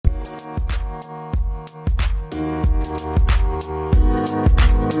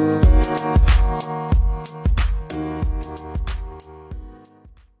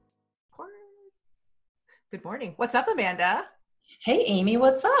morning. What's up, Amanda? Hey, Amy,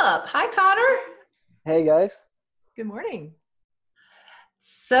 what's up? Hi, Connor. Hey guys. Good morning.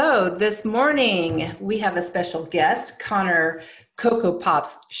 So this morning we have a special guest, Connor Cocoa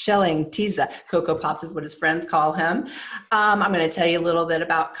Pops Shelling Tiza. Cocoa Pops is what his friends call him. I'm going to tell you a little bit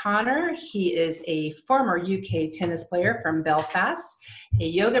about Connor. He is a former UK tennis player from Belfast, a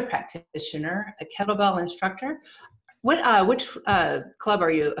yoga practitioner, a kettlebell instructor. Which club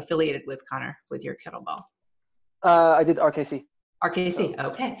are you affiliated with, Connor, with your kettlebell? I did RKC. RKC, So,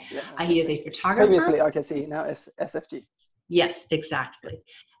 okay. yeah. He is a photographer. Previously RKC, now it's SFG. Yes, exactly.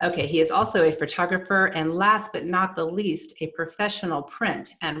 Okay, he is also a photographer and last but not the least, a professional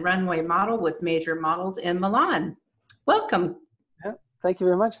print and runway model with major models in Milan. Welcome. Yeah. Thank you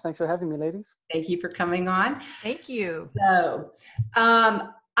very much. Thanks for having me, ladies. Thank you for coming on. Thank you. So,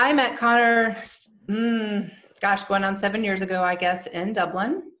 I met Connor, going on 7 years ago, I guess, in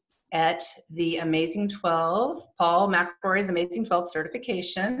Dublin at the Amazing 12, Paul McElroy's Amazing 12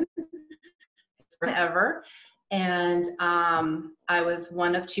 certification forever. And I was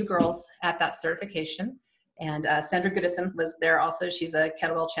one of two girls at that certification. And Sandra Goodison was there also. She's a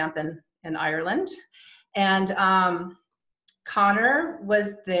kettlebell champion in Ireland. And Connor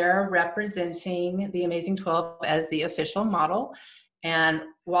was there representing the Amazing 12 as the official model and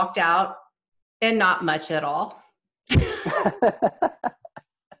walked out and not much at all.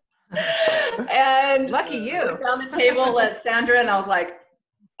 And lucky you. Looked down the table at Sandra and I was like,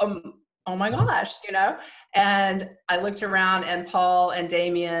 oh my gosh, and I looked around and Paul and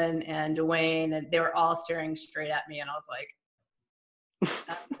Damien and Dwayne, and they were all staring straight at me. And I was like,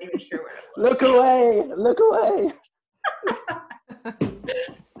 I'm not even sure where to look. Look away.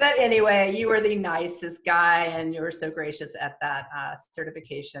 But anyway, you were the nicest guy and you were so gracious at that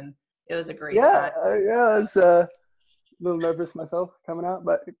certification. It was a great time. Yeah, I was a little nervous myself coming out,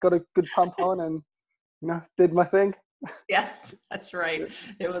 but got a good pump on and, did my thing. Yes, that's right.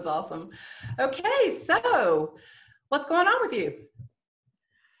 It was awesome. Okay, so what's going on with you?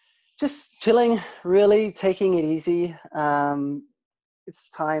 Just chilling, really taking it easy. It's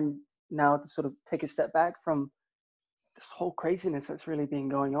time now to sort of take a step back from this whole craziness that's really been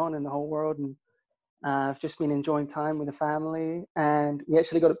going on in the whole world. And I've just been enjoying time with the family. And we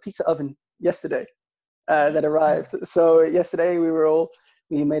actually got a pizza oven yesterday that arrived. So yesterday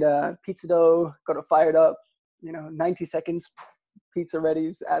we made a pizza dough, got it fired up. 90 seconds, pizza ready.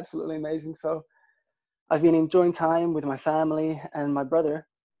 Is absolutely amazing. So I've been enjoying time with my family and my brother,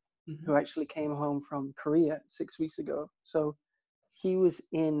 who actually came home from Korea 6 weeks ago. So he was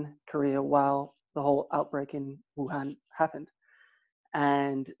in Korea while the whole outbreak in Wuhan happened.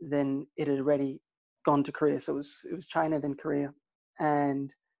 And then it had already gone to Korea. So it was China, then Korea.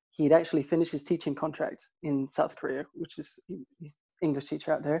 And he'd actually finished his teaching contract in South Korea, which is, he's English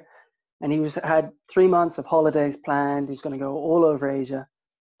teacher out there. And he had 3 months of holidays planned. He's going to go all over Asia.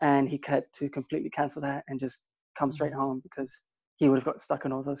 And he had to completely cancel that and just come straight home because he would have got stuck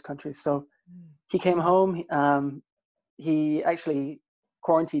in all those countries. So he came home. He actually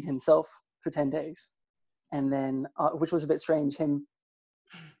quarantined himself for 10 days. And then, which was a bit strange, him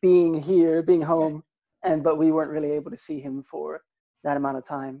being here, being home, but we weren't really able to see him for that amount of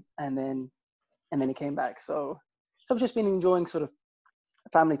time. And then he came back. So I've just been enjoying sort of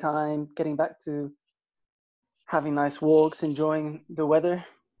family time, getting back to having nice walks, enjoying the weather,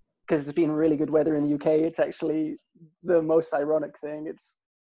 because it's been really good weather in the UK. It's actually the most ironic thing. It's,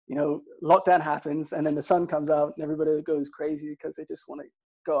 lockdown happens and then the sun comes out and everybody goes crazy because they just want to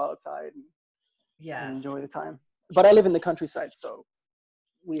go outside and enjoy the time. But I live in the countryside, so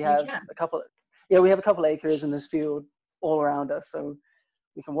we have a couple acres in this field all around us. So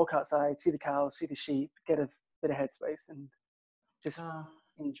we can walk outside, see the cows, see the sheep, get a bit of headspace and just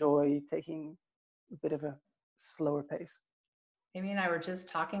enjoy taking a bit of a slower pace. Amy and I were just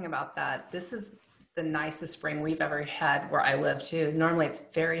talking about that. This is the nicest spring we've ever had where I live too. Normally it's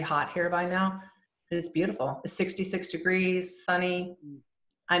very hot here by now, and it's beautiful. It's 66 degrees, sunny.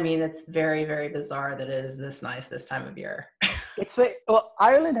 I mean, it's very, very bizarre that it is this nice this time of year.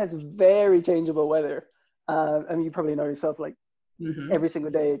 Ireland has very changeable weather. You probably know yourself, like every single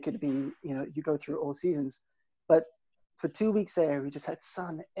day it could be, you go through all seasons. But for 2 weeks there, we just had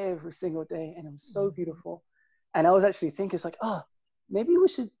sun every single day, and it was so beautiful. And I was actually thinking, it's like, maybe we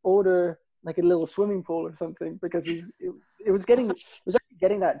should order like a little swimming pool or something, because it was actually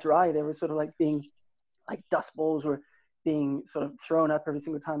getting that dry. There was sort of like being like dust balls were being sort of thrown up every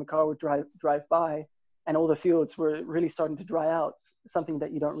single time a car would drive by, and all the fields were really starting to dry out. Something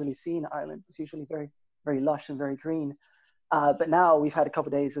that you don't really see in Ireland. It's usually very, very lush and very green. But now we've had a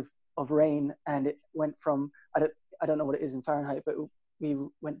couple of days of rain, and it went from I don't know what it is in Fahrenheit, but we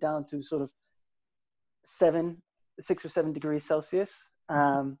went down to sort of 6 or 7 degrees Celsius.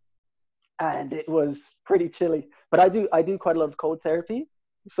 And it was pretty chilly, but I do quite a lot of cold therapy.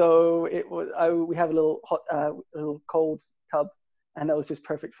 So we have a little little cold tub, and that was just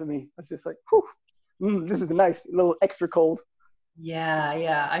perfect for me. I was just like, whew, this is a nice little extra cold.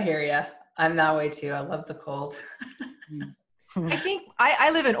 Yeah, I hear you. I'm that way too. I love the cold. I think I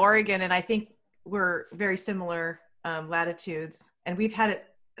live in Oregon, and I think we're very similar latitudes, and we've had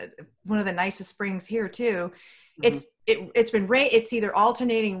one of the nicest springs here too. It's been rain. It's either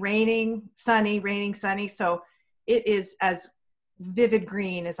alternating raining, sunny. So it is as vivid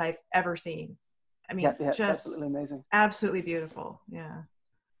green as I've ever seen. I mean, yeah, just absolutely amazing. Absolutely beautiful. Yeah.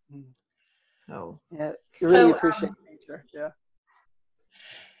 So yeah, you really appreciate nature. Yeah.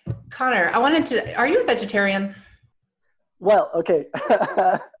 Connor, are you a vegetarian? Well, okay.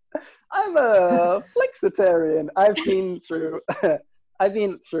 I'm a flexitarian. I've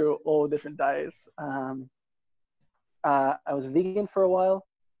been through all different diets. I was vegan for a while,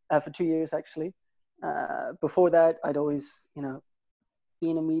 for 2 years actually. Before that, I'd always,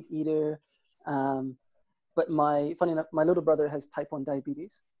 been a meat eater. But funny enough, my little brother has type 1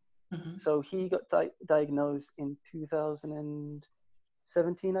 diabetes. So he got diagnosed in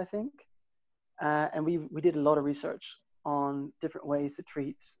 2017, I think. And we did a lot of research on different ways to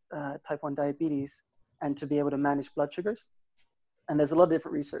treat type 1 diabetes and to be able to manage blood sugars. And there's a lot of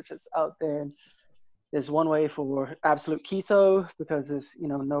different research that's out there. There's one way for absolute keto because there's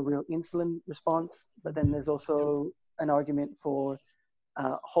no real insulin response, but then there's also an argument for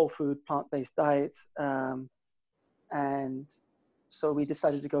whole food plant-based diets, and so we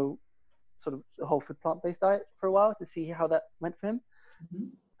decided to go sort of the whole food plant-based diet for a while to see how that went for him.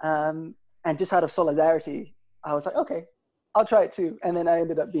 And just out of solidarity, I was like, okay, I'll try it too. And then I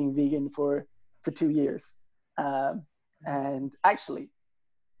ended up being vegan for 2 years. And actually,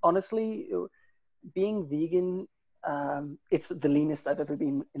 honestly, being vegan, it's the leanest I've ever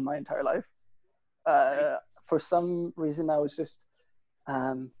been in my entire life. For some reason, I was just,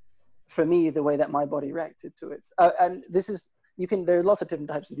 for me, the way that my body reacted to it. And this is, there are lots of different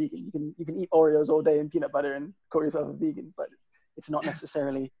types of vegan. You can eat Oreos all day and peanut butter and call yourself a vegan, but it's not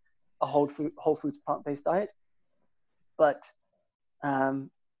necessarily a whole foods plant-based diet. But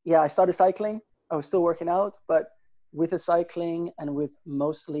I started cycling. I was still working out, but with the cycling and with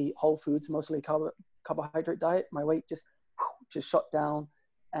mostly whole foods, mostly carbohydrate diet, my weight just shot down,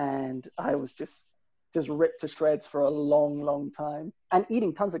 and I was just ripped to shreds for a long time. And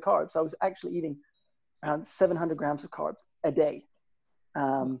eating tons of carbs. I was actually eating around 700 grams of carbs a day,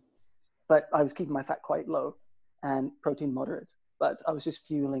 but I was keeping my fat quite low and protein moderate. But I was just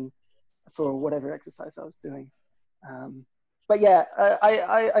fueling for whatever exercise I was doing. But yeah,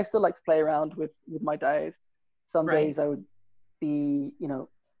 I still like to play around with my diet. Some days I would be,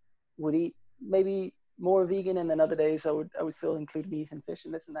 would eat maybe more vegan, and then other days I would still include meat and fish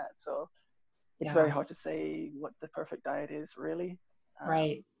and this and that. So it's very hard to say what the perfect diet is, really.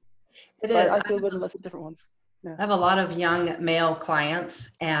 Right. It but is. I feel good in lots of different ones. Yeah. I have a lot of young male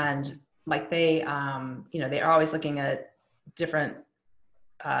clients, and like they, they're always looking at different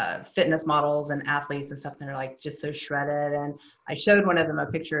fitness models and athletes and stuff, and they're like just so shredded. And I showed one of them a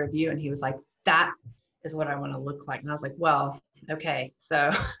picture of you, and he was like, "That is what I want to look like." And I was like, "Well, okay,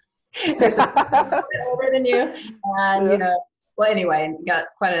 so older than you, and well, anyway, got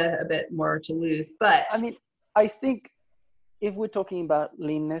quite a bit more to lose." But I mean, I think if we're talking about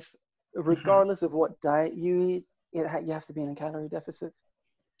leanness, regardless of what diet you eat, you have to be in a calorie deficit.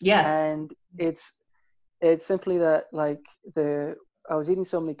 Yes. And it's simply that, like, I was eating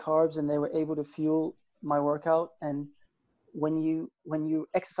so many carbs, and they were able to fuel my workout. And when you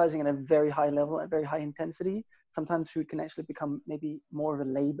exercising at a very high level, at very high intensity, sometimes food can actually become maybe more of a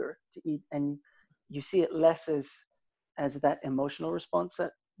labor to eat, and you see it less as that emotional response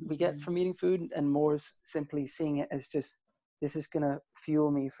that we get from eating food, and more simply seeing it as just, this is gonna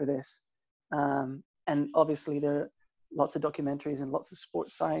fuel me for this. And obviously there are lots of documentaries and lots of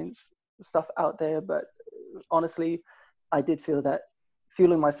sports science stuff out there, but honestly, I did feel that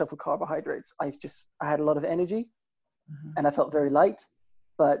fueling myself with carbohydrates, I had a lot of energy, and I felt very light,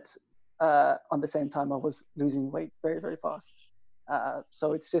 but on the same time I was losing weight very, very fast.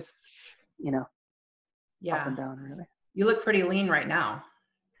 So it's just, up and down, really. You look pretty lean right now.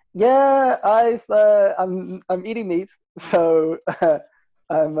 Yeah, I'm eating meat, so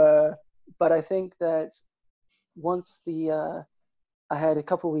but I think that once I had a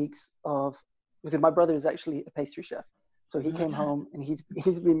couple of weeks because my brother is actually a pastry chef, so he came home, and he's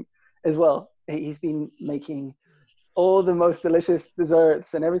been as well. He's been making all the most delicious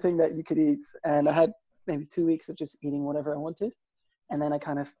desserts and everything that you could eat, and I had maybe 2 weeks of just eating whatever I wanted, and then I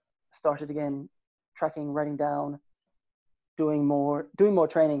kind of started again tracking, writing down, doing more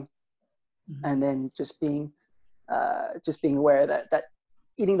training, and then just being aware that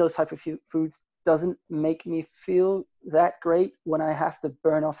eating those type of foods doesn't make me feel that great when I have to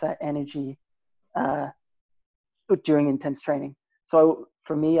burn off that energy during intense training. So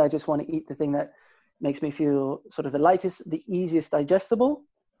for me, I just want to eat the thing that makes me feel sort of the lightest, the easiest digestible,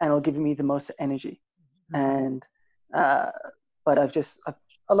 and will give me the most energy. And but I've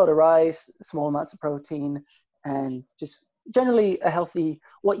a lot of rice, small amounts of protein, and just generally a healthy,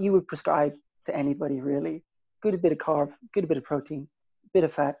 what you would prescribe to anybody really. Good bit of carb, good bit of protein, bit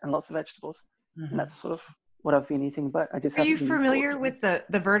of fat, and lots of vegetables. And that's sort of what I've been eating, but I just Are you familiar with the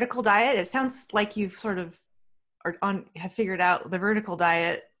vertical diet? It sounds like you've sort of have figured out the vertical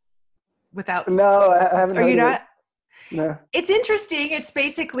diet without. No, I haven't. Are you not? No. It's interesting. It's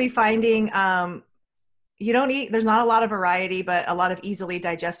basically finding you don't eat. There's not a lot of variety, but a lot of easily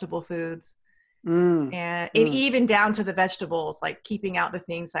digestible foods, and even down to the vegetables, like keeping out the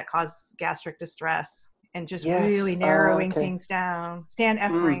things that cause gastric distress, and just really narrowing things down. Stan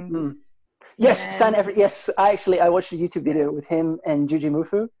Effring. Yes, Stan Effring. Yes, I watched a YouTube video with him and Juji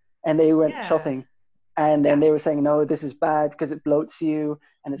Mufu, and they went shopping. And then they were saying, no, this is bad because it bloats you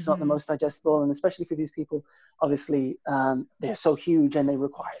and it's not the most digestible. And especially for these people, obviously, they're so huge and they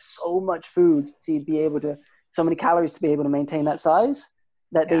require so much food to be able to, so many calories to be able to maintain that size,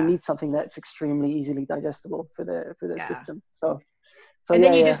 that they need something that's extremely easily digestible for their system. So and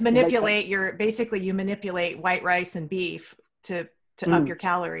then you just manipulate you manipulate white rice and beef to up your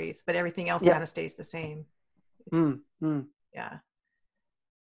calories, but everything else kind of stays the same. Yeah.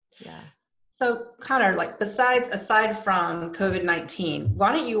 So Connor, aside from COVID-19,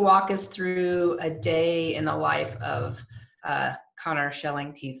 why don't you walk us through a day in the life of Connor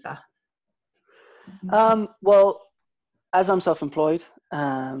Schelling-Tisa? Well, as I'm self-employed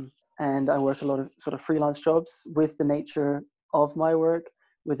and I work a lot of sort of freelance jobs, with the nature of my work,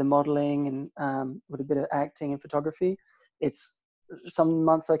 with the modeling and with a bit of acting and photography, it's some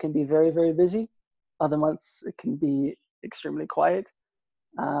months I can be very, very busy. Other months it can be extremely quiet.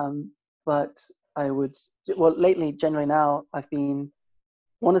 But lately, generally now,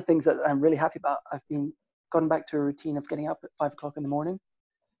 one of the things that I'm really happy about, I've gotten back to a routine of getting up at 5 o'clock in the morning,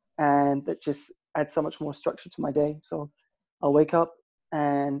 and that just adds so much more structure to my day. So I'll wake up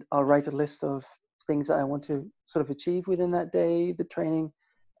and I'll write a list of things that I want to sort of achieve within that day, the training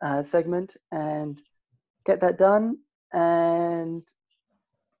segment, and get that done. And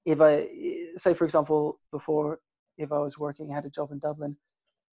if I, say for example, before, if I was working, I had a job in Dublin,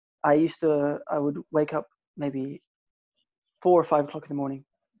 I would wake up maybe 4 or 5 o'clock in the morning,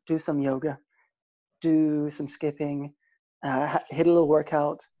 do some yoga, do some skipping, hit a little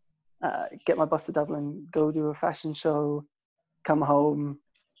workout, get my bus to Dublin, go do a fashion show, come home,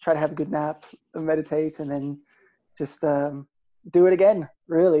 try to have a good nap, meditate, and then just do it again.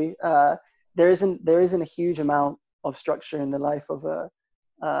 Really, there isn't a huge amount of structure in the life of a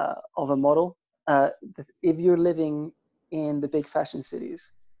model. If you're living in the big fashion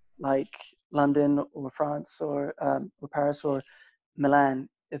cities like London or France or Paris or Milan,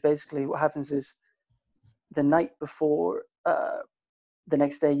 basically what happens is the night before the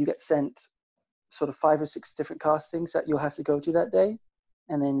next day you get sent sort of 5 or 6 different castings that you'll have to go to that day,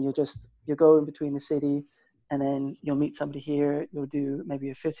 and then you go in between the city, and then you'll meet somebody here, you'll do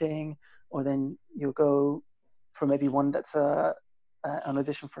maybe a fitting, or then you'll go for maybe one that's an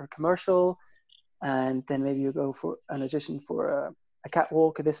audition for a commercial, and then maybe you'll go for an audition for a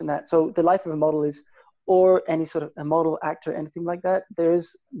catwalk or this and that. So the life of a model is, or any sort of a model, actor, anything like that,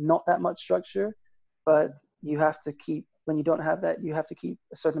 there's not that much structure, but you have to keep, when you don't have that, you have to keep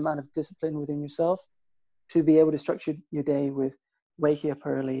a certain amount of discipline within yourself to be able to structure your day with waking up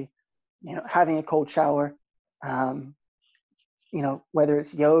early, having a cold shower, whether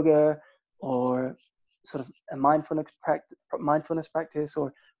it's yoga or sort of a mindfulness practice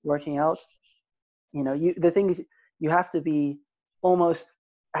or working out. The thing is, you have to be almost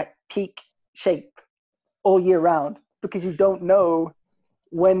at peak shape all year round, because you don't know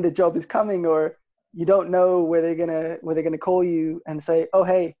when the job is coming, or you don't know where they're gonna call you and say, oh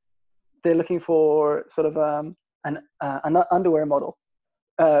hey, they're looking for sort of an underwear model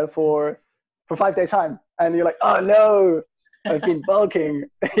for 5 days time, and you're like, oh no, I've been bulking,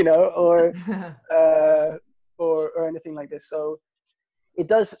 or anything like this. So it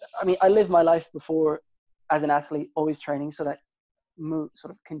does. I mean, I lived my life before as an athlete, always training, so that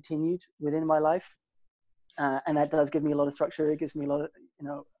sort of continued within my life, and that does give me a lot of structure. It gives me a lot of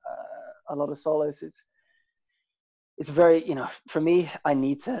a lot of solace. It's very, for me, I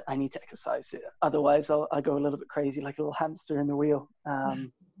need to exercise. Otherwise I go a little bit crazy, like a little hamster in the wheel.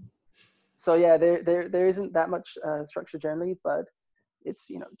 So yeah, there isn't that much structure generally, but it's,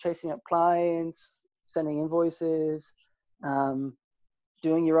 you know, chasing up clients, sending invoices, um,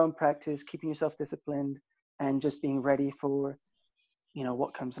 doing your own practice, keeping yourself disciplined, and just being ready for, you know,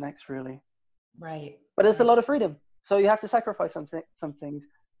 what comes next, really. Right. But it's a Right. lot of freedom, so you have to sacrifice some things.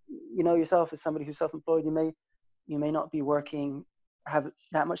 You know yourself, as somebody who's self-employed, you may not be working, have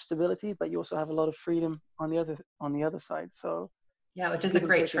that much stability, but you also have a lot of freedom on the other side. So Yeah, which is a give and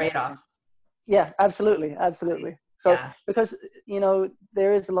great take in trade-off. everything. Yeah, absolutely, absolutely. So Yeah. because, you know,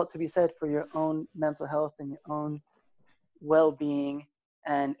 there is a lot to be said for your own mental health and your own well-being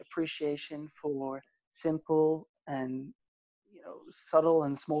and appreciation for simple and, you know, subtle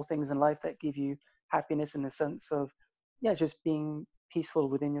and small things in life that give you happiness, in the sense of, yeah, just being peaceful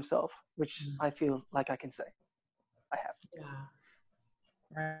within yourself, which I feel like I can say I have. Yeah.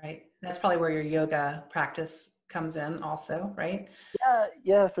 Right. That's probably where your yoga practice comes in also, right?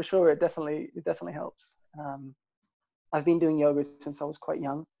 Yeah, for sure. It definitely helps. I've been doing yoga since I was quite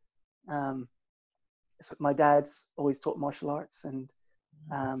young. Um, so my dad's always taught martial arts, and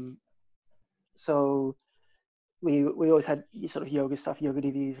um, so we always had sort of yoga stuff, yoga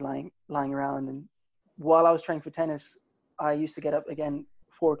DVDs lying around. And while I was training for tennis, I used to get up again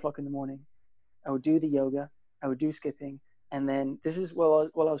 4 o'clock in the morning. I would do the yoga, I would do skipping, and then this is while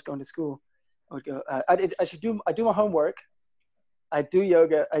I was going to school. I would go. I do my homework. I do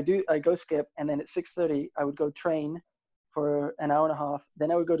yoga. I go skip, and then at 6:30 I would go train for an hour and a half.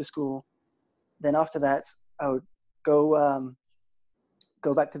 Then I would go to school. Then after that I would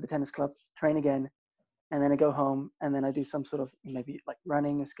go back to the tennis club, train again, and then I go home, and then I do some sort of maybe like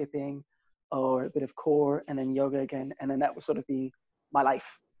running or skipping or a bit of core, and then yoga again, and then that would sort of be my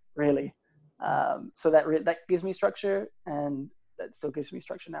life, really. So that gives me structure, and that still gives me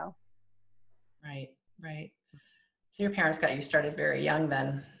structure now. Right. Right. So your parents got you started very young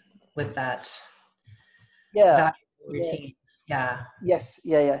then with that Yeah. valuable Yeah. routine. Yeah. Yes.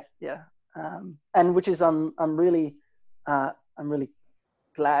 Yeah. And which is I'm really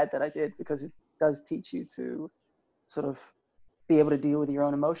glad that I did, because it does teach you to sort of be able to deal with your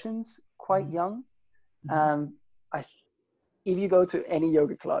own emotions quite young. Um, I If you go to any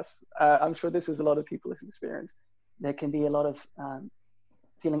yoga class, I'm sure this is a lot of people's experience. There can be a lot of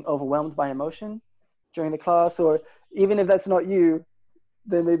feeling overwhelmed by emotion during the class, or even if that's not you,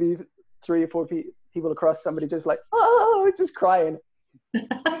 there may be three or four people across, somebody just like, oh, just crying. And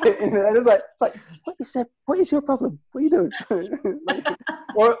it's like, what is your problem? What are you doing? Like,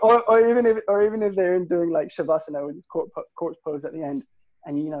 or even if they're doing like shavasana, or this corpse pose at the end,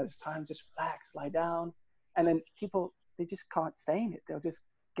 and you know it's time, just relax, lie down, and then people, they just can't stay in it. They'll just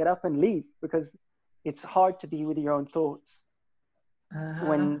get up and leave, because it's hard to be with your own thoughts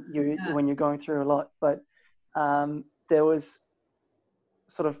when you're going through a lot. But there was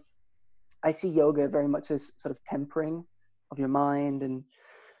sort of, I see yoga very much as sort of tempering of your mind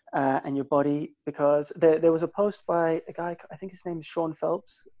and your body, because there was a post by a guy, I think his name is Sean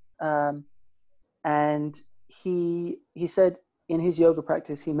Phelps, and he said in his yoga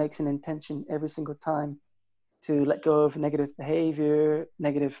practice he makes an intention every single time to let go of negative behavior,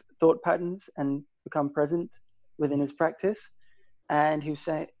 negative thought patterns, and become present within his practice. And he was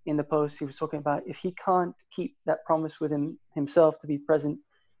saying in the post, he was talking about, if he can't keep that promise within himself to be present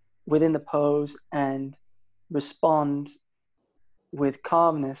within the pose and respond with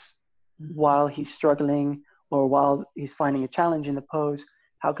calmness while he's struggling or while he's finding a challenge in the pose,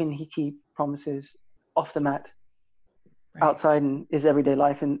 how can he keep promises off the mat, outside in his everyday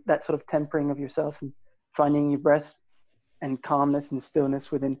life? And that sort of tempering of yourself and finding your breath and calmness and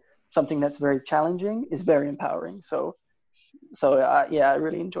stillness within something that's very challenging is very empowering. So yeah, I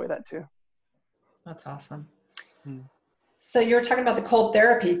really enjoy that too. That's awesome. So you were talking about the cold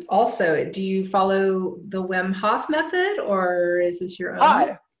therapy also. Do you follow the Wim Hof method, or is this your own?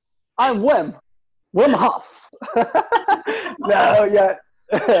 Hi, I'm Wim Hof. No, yeah,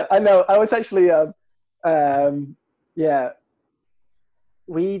 I know. I was actually, yeah,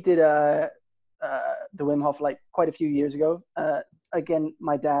 we did the Wim Hof like quite a few years ago. Again,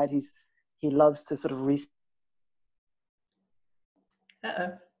 my dad, he loves to sort of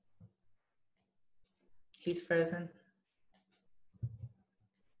Uh-oh. He's frozen.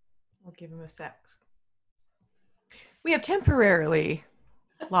 We'll give him a sec. We have temporarily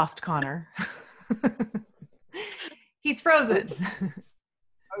lost Connor. He's frozen.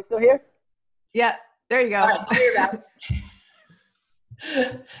 Are we still here? Yeah, there you go. All right, you're back.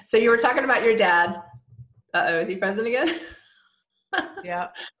 So you were talking about your dad. Uh-oh, is he frozen again? Yeah,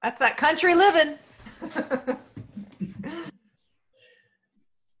 that's that country living.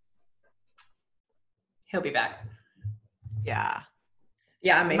 He'll be back. Yeah.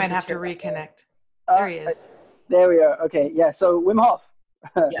 Yeah, I'm We might anxious have to to hear about reconnect. There he is. There we are. Okay, yeah. So Wim Hof,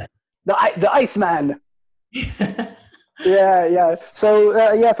 that. the Iceman. Yeah. Yeah.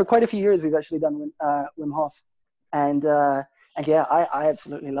 So yeah, for quite a few years we've actually done Wim Hof, and yeah, I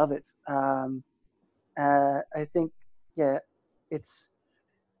absolutely love it. I think yeah, it's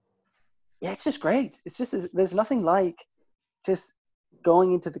it's just great. It's just there's nothing like just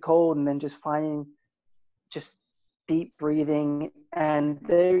going into the cold and then just finding just deep breathing, and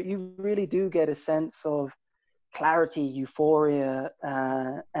there you really do get a sense of clarity, euphoria,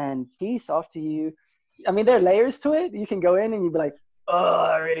 and peace after you. I mean, there are layers to it. You can go in and you'd be like, oh,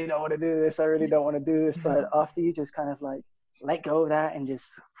 I really don't want to do this. I really don't want to do this. But after you just kind of like let go of that and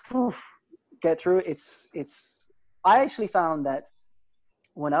just whew, get through it, I actually found that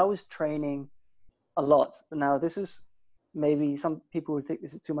when I was training a lot, now this is maybe some people would think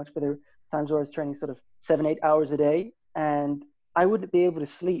this is too much, but there were times where I was training sort of 7, 8 hours a day, and I wouldn't be able to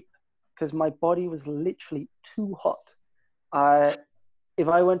sleep because my body was literally too hot. If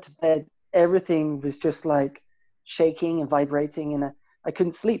I went to bed, everything was just like shaking and vibrating, and I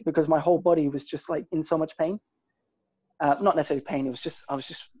couldn't sleep because my whole body was just like in so much pain. Not necessarily pain. It was just I was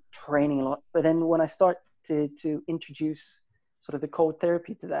just training a lot. But then when I started to introduce sort of the cold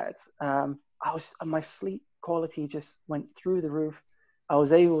therapy to that, my sleep quality just went through the roof. I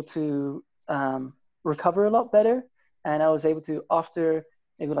was able to recover a lot better, and I was able to, after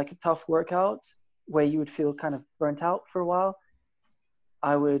maybe like a tough workout where you would feel kind of burnt out for a while,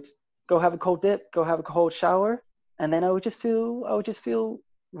 I would go have a cold dip, go have a cold shower, and then I would just feel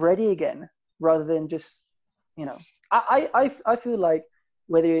ready again, rather than just, you know, I feel like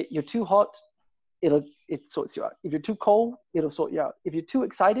whether you're too hot, it sorts you out. If you're too cold, it'll sort you out. If you're too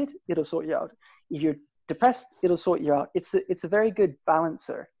excited, it'll sort you out. If you're depressed, it'll sort you out. It's a very good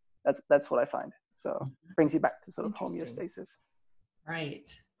balancer. That's what I find. So it brings you back to sort of homeostasis. Right.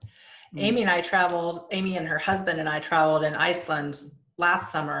 Mm. Amy and her husband and I traveled in Iceland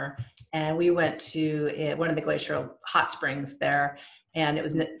last summer, and we went to one of the glacial hot springs there, and it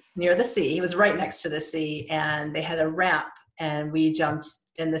was near the sea. It was right next to the sea, and they had a ramp, and we jumped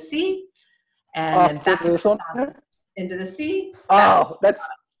in the sea and then back into the sea. Oh, that's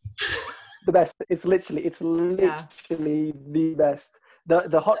the best. It's literally Yeah. the best.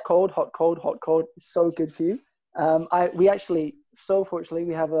 The hot cold. It's so good for you. We actually, so fortunately,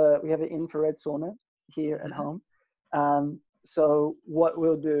 we have an infrared sauna here at home. So what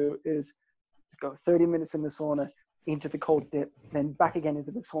we'll do is go 30 minutes in the sauna, into the cold dip, then back again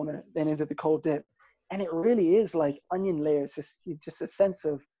into the sauna, then into the cold dip, and it really is like onion layers. Just a sense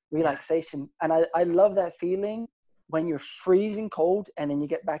of relaxation, and I love that feeling when you're freezing cold and then you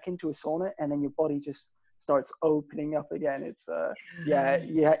get back into a sauna and then your body just starts opening up again. It's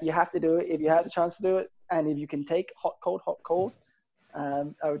you have to do it if you have the chance to do it, and if you can take hot cold, I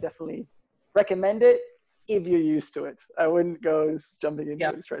would definitely recommend it if you're used to it. I wouldn't go jumping into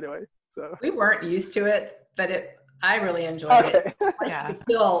it straight away. So we weren't used to it, but I really enjoyed it. Like you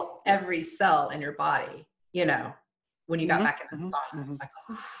feel every cell in your body, you know, when you got back in the sauna. It's like,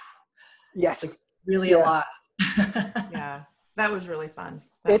 yes, like really a lot. Yeah, that was really fun.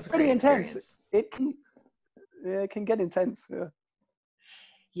 It's pretty intense. It can get intense. Yeah.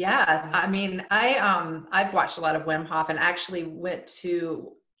 Yes, I mean, I've watched a lot of Wim Hof, and actually went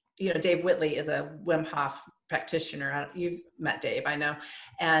to, Dave Whitley is a Wim Hof practitioner. You've met Dave, I know,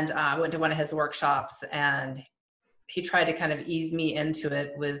 and I went to one of his workshops, and he tried to kind of ease me into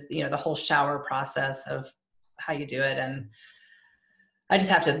it with, the whole shower process of how you do it, and I just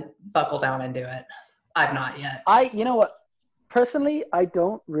have to buckle down and do it. I've not yet. You know what? Personally, I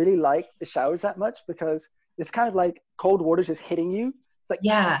don't really like the showers that much because it's kind of like cold water just hitting you. It's like,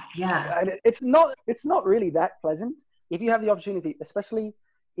 yeah. It's not really that pleasant. If you have the opportunity, especially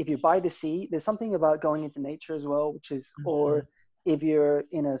if you're by the sea, there's something about going into nature as well, which is, or if you're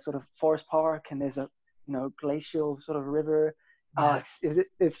in a sort of forest park and there's a, glacial sort of river,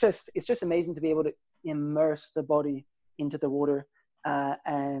 it's just amazing to be able to immerse the body into the water.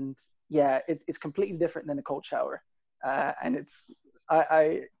 And yeah, it's completely different than a cold shower. And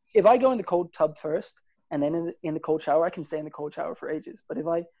if I go in the cold tub first and then in the cold shower, I can stay in the cold shower for ages. But if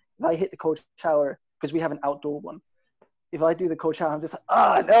I hit the cold shower, because we have an outdoor one, if I do the cold shower, I'm just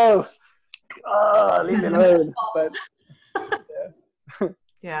like, no, leave me alone. But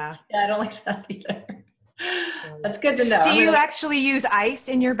yeah, I don't like that either. That's good to know. Do you actually use ice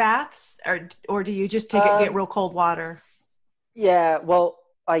in your baths, or do you just get real cold water? Yeah, well,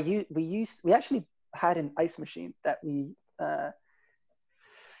 we actually had an ice machine that we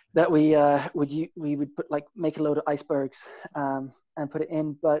would put, like, make a load of icebergs and put it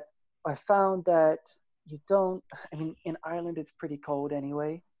in. But I found that you don't. I mean, in Ireland it's pretty cold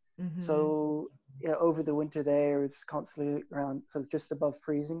anyway. So yeah, over the winter there it's constantly around sort of just above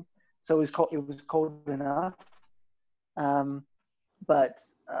freezing. So it was cold enough. Um, but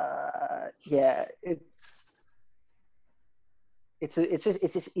yeah, it's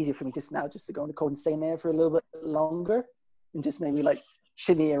just easier for me just now just to go in the cold and stay in there for a little bit longer and just maybe like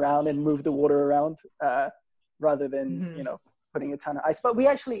shimmy around and move the water around rather than putting a ton of ice. But we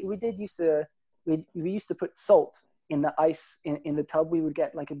did used to we used to put salt in the ice in the tub. We would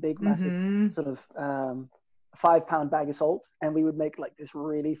get like a big massive sort of 5-pound bag of salt, and we would make like this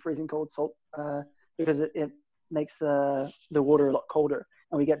really freezing cold salt because it makes the water a lot colder,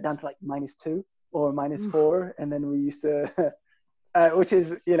 and we get down to like -2 or -4, and then we used to which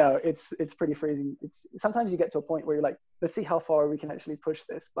is, it's pretty freezing. It's sometimes you get to a point where you're like, let's see how far we can actually push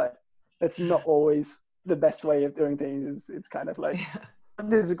this, but it's not always the best way of doing things. It's kind of like,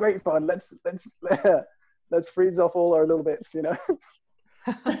 this is great fun. Let's freeze off all our little bits,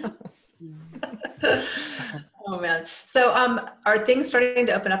 Oh man. So are things starting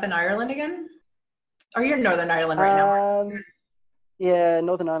to open up in Ireland again? Or you're in Northern Ireland right now? Yeah,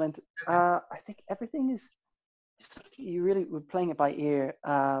 Northern Ireland. I think everything is, we're playing it by ear.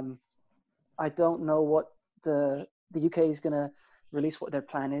 I don't know what the UK is going to release, what their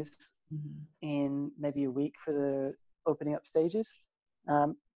plan is in maybe a week for the opening up stages.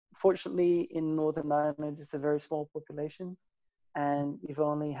 Fortunately, in Northern Ireland, it's a very small population, and we've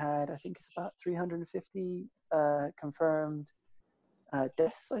only had, I think it's about 350 confirmed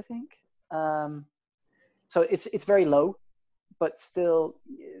deaths, I think. So it's very low, but still,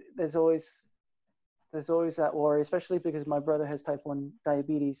 there's always that worry, especially because my brother has type 1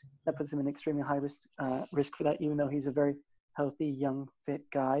 diabetes. That puts him in extremely high risk for that, even though he's a very healthy, young, fit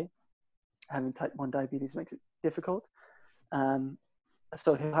guy. Having type 1 diabetes makes it difficult.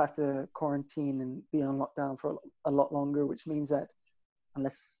 So he'll have to quarantine and be on lockdown for a lot longer, which means that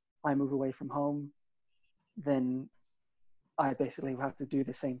unless I move away from home, then I basically will have to do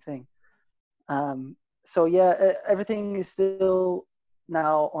the same thing. So yeah, everything is still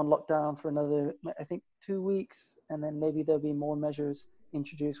now on lockdown for another, I think, 2 weeks, and then maybe there'll be more measures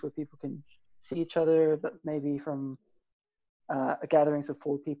introduced where people can see each other, but maybe from gatherings of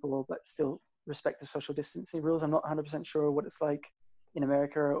 4 people, but still respect the social distancing rules. I'm not 100% sure what it's like in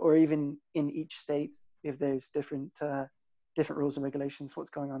America or even in each state, if there's different rules and regulations, what's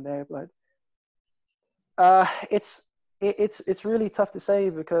going on there. But it's really tough to say,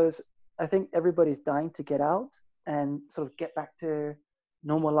 because I think everybody's dying to get out and sort of get back to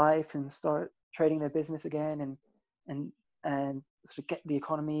normal life and start trading their business again and sort of get the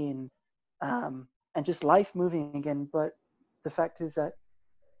economy and just life moving again. But the fact is that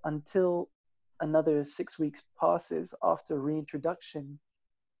until another 6 weeks passes after reintroduction,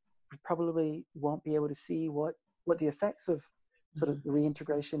 we probably won't be able to see what the effects of sort of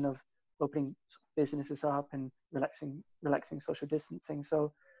reintegration of opening businesses up and relaxing social distancing.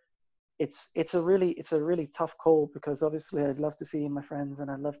 So it's a really tough call, because obviously I'd love to see my friends and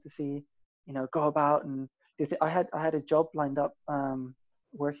I'd love to see, go about and do I had a job lined up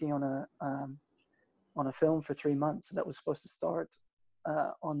working on a film for 3 months that was supposed to start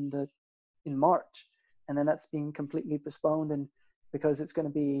in March, and then that's being completely postponed. And because it's going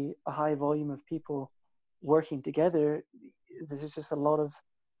to be a high volume of people working together, there's just a lot of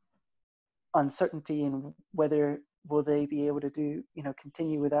uncertainty in whether will they be able to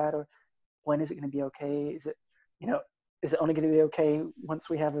continue with that, or when is it going to be okay? Is it only going to be okay once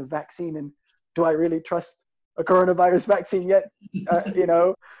we have a vaccine? And do I really trust a coronavirus vaccine yet?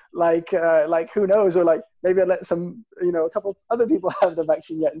 Like who knows? Or like maybe I'll let a couple other people have the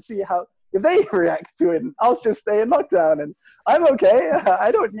vaccine yet and see if they react to it. And I'll just stay in lockdown and I'm okay.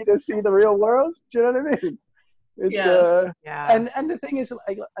 I don't need to see the real world. Do you know what I mean? It's and the thing is,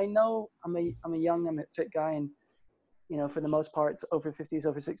 I know I'm a fit guy, and for the most part, it's over 50s,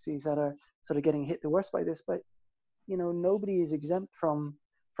 over 60s that are sort of getting hit the worst by this. But nobody is exempt from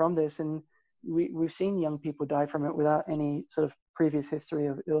this, and we've seen young people die from it without any sort of previous history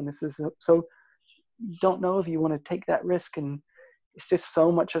of illnesses. So you don't know if you want to take that risk, and it's just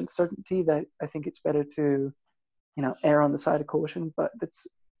so much uncertainty that I think it's better to err on the side of caution. But it's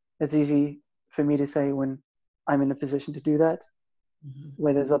easy for me to say when I'm in a position to do that,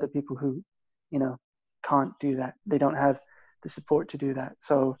 where there's other people who can't do that. They don't have the support to do that.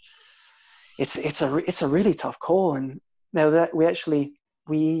 So it's a really tough call. And now that we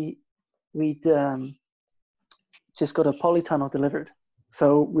just got a polytunnel delivered,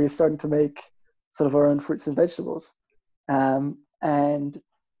 so we're starting to make sort of our own fruits and vegetables. And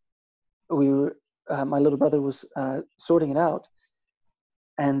we were my little brother was sorting it out,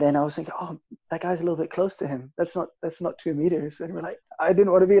 And then I was thinking, oh, that guy's a little bit close to him. That's not 2 meters. And we're like, I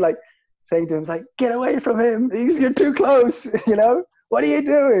didn't want to be like saying to him, like, get away from him. You're too close. What are you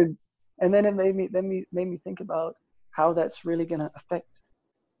doing? And then it made me think about how that's really going to affect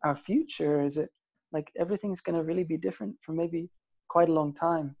our future. Is it like everything's going to really be different for maybe quite a long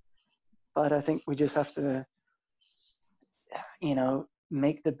time? But I think we just have to,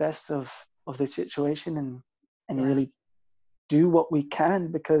 make the best of the situation and really do what we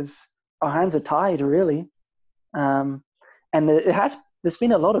can, because our hands are tied, really. And there's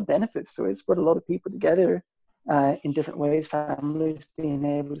been a lot of benefits to it. It's brought a lot of people together in different ways, families being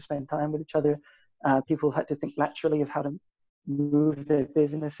able to spend time with each other. People had to think laterally of how to move their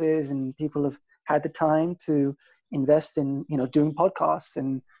businesses, and people have had the time to invest in, doing podcasts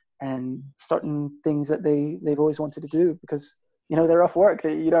and starting things that they've always wanted to do, because, they're off work.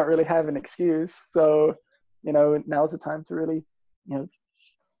 You don't really have an excuse. So, now's the time to really,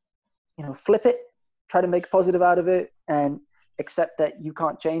 flip it, try to make positive out of it, and accept that you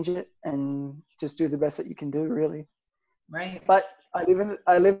can't change it, and just do the best that you can do, really. Right. But I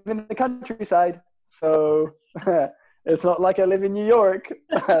live in the countryside, so it's not like I live in New York.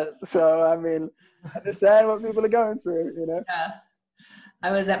 So, I mean, I understand what people are going through, Yeah.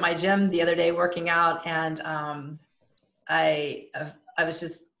 I was at my gym the other day working out, and I was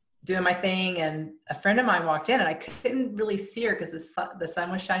just doing my thing, and a friend of mine walked in, and I couldn't really see her because the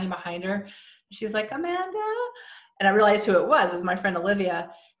sun was shining behind her. She was like, Amanda. And I realized who it was. It was my friend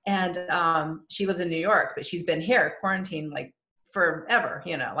Olivia. And she lives in New York, but she's been here quarantined like forever,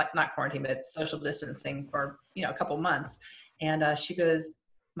 like not quarantine, but social distancing for, a couple months. And she goes,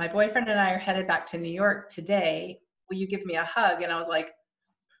 my boyfriend and I are headed back to New York today. Will you give me a hug? And I was like,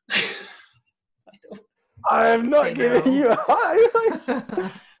 I'm not giving you a hug.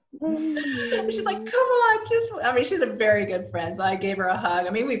 She's like, come on. She's a very good friend. So I gave her a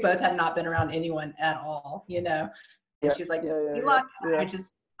hug. We both had not been around anyone at all, And she's like, you luck. I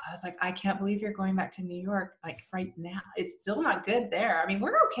was like, I can't believe you're going back to New York, like right now. It's still not good there.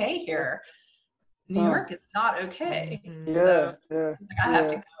 We're okay here. New York is not okay. Yeah, so, I have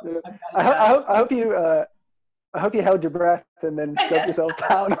to go. I hope you held your breath and then scrubbed yourself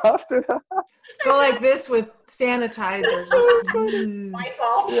down after that. Go like this with sanitizer.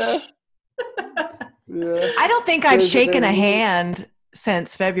 Myself. Yeah. Yeah. I don't think I've shaken a hand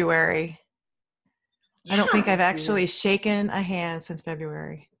since February. I don't think I've actually shaken a hand since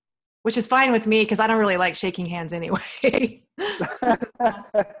February, which is fine with me because I don't really like shaking hands anyway.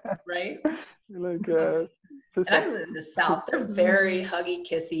 Right? Like, and I'm in the South. They're very huggy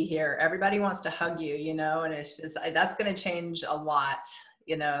kissy here. Everybody wants to hug you, and it's just, that's going to change a lot,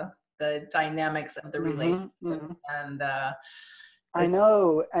 the dynamics of the relationships. And I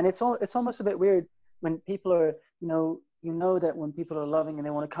know. And it's almost a bit weird when people are, that when people are loving and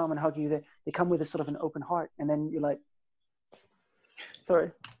they want to come and hug you, they come with a sort of an open heart. And then you're like,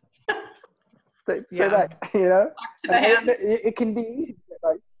 sorry, stay back, It can be easy.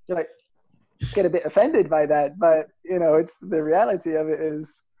 You're like, get a bit offended by that, but it's the reality of it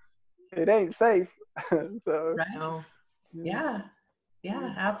is it ain't safe. So right.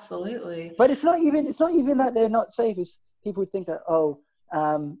 Yeah, absolutely. But it's not even that they're not safe. It's people would think that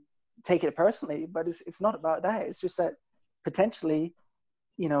take it personally, but it's not about that. It's just that potentially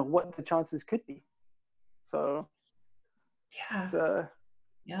what the chances could be. So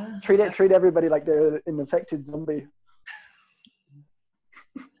treat everybody like they're an infected zombie.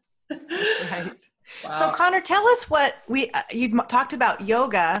 Right. Wow. So Connor, tell us what you talked about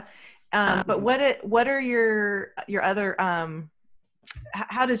yoga, but what are your other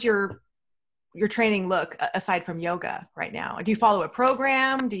how does your training look aside from yoga right now? Do you follow a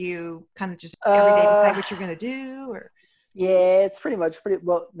program? Do you kind of just every day decide what you're going to do? Or yeah, it's pretty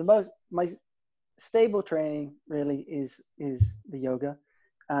well. My stable training really is the yoga,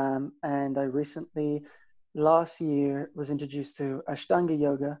 and I recently last year was introduced to Ashtanga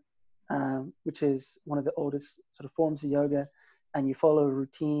yoga. Which is one of the oldest sort of forms of yoga, and you follow a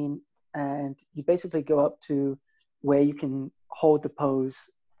routine, and you basically go up to where you can hold the pose,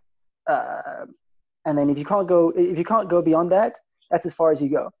 and then if you can't go beyond that, that's as far as you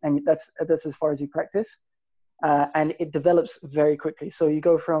go, and that's as far as you practice, and it develops very quickly. So you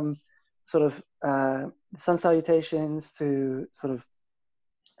go from sort of sun salutations to sort of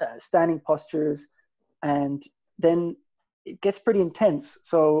standing postures, and then it gets pretty intense.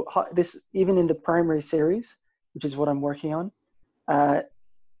 So this, even in the primary series, which is what I'm working on,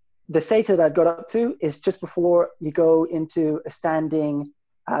 the stage that I've got up to is just before you go into a standing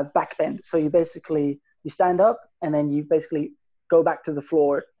back bend. So you stand up and then you basically go back to the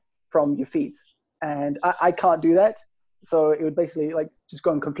floor from your feet. And I can't do that. So it would basically like just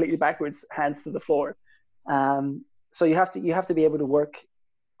going completely backwards, hands to the floor. So you have to be able to work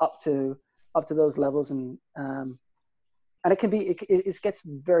up to those levels, and it can be it gets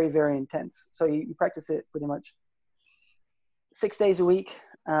very, very intense. So you practice it pretty much 6 days a week,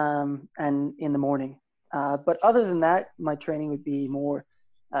 and in the morning. But other than that, my training would be more.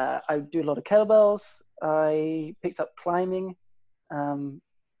 I do a lot of kettlebells. I picked up climbing 2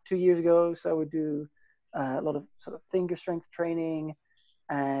 years ago, so I would do a lot of sort of finger strength training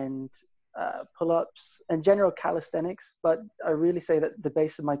and pull-ups and general calisthenics. But I really say that the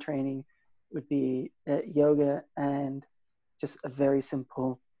base of my training would be yoga and just a very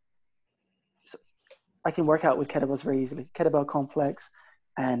simple. So I can work out with kettlebells very easily. Kettlebell complex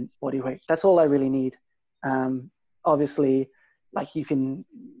and body weight. That's all I really need. Obviously, like you can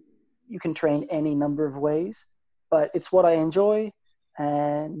train any number of ways, but it's what I enjoy,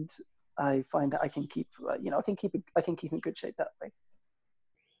 and I find that I can keep I can keep in good shape that way.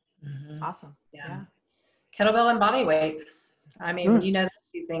 Mm-hmm. Awesome. Yeah. Kettlebell and body weight. I mean, when you know those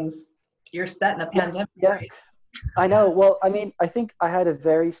two things, you're set in a pandemic. Yeah. Right? I know. Well, I mean, I think I had a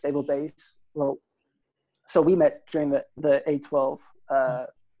very stable base. Well, so we met during the A12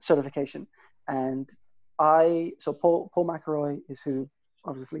 certification, and Paul McElroy is who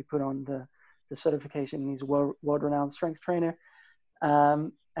obviously put on the certification. He's a world-renowned strength trainer.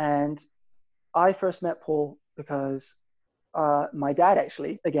 And I first met Paul because my dad,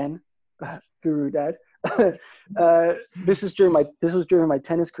 actually, again, guru dad, this was during my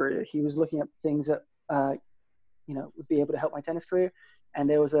tennis career. He was looking up things that would be able to help my tennis career. And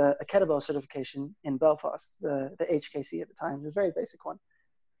there was a kettlebell certification in Belfast, the HKC at the time, a very basic one.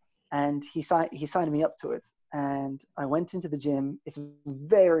 And he signed me up to it. And I went into the gym. It's a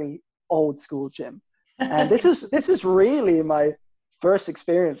very old school gym. And this is really my first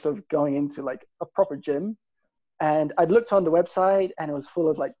experience of going into like a proper gym. And I'd looked on the website, and it was full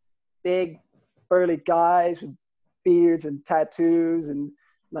of like big burly guys with beards and tattoos, and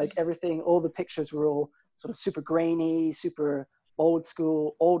like everything, all the pictures were all sort of super grainy, super old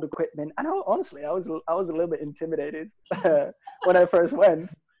school, old equipment. And honestly, I was a little bit intimidated when I first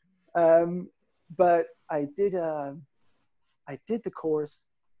went. But I did the course,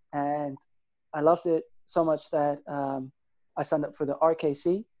 and I loved it so much that I signed up for the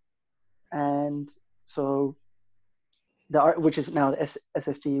RKC, and so which is now the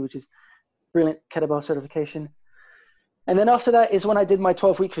SFG, which is Brilliant Kettlebell Certification. And then after that is when I did my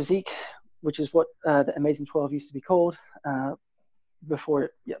 12-week physique, which is what the Amazing 12 used to be called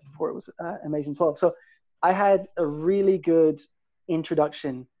before it was Amazing 12. So I had a really good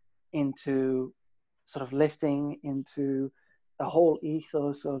introduction into sort of lifting, into the whole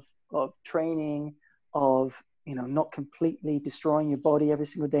ethos of training, of not completely destroying your body every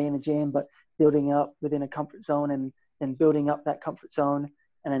single day in the gym, but building up within a comfort zone, and then building up that comfort zone,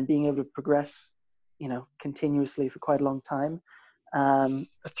 and then being able to progress continuously for quite a long time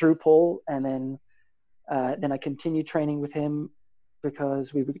through Paul. And then I continued training with him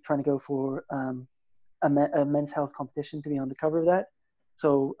because we were trying to go for a men's health competition to be on the cover of that.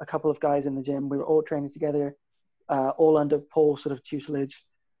 So a couple of guys in the gym, we were all training together, all under Paul's sort of tutelage.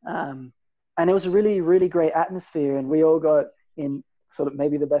 And it was a really, really great atmosphere. And we all got in sort of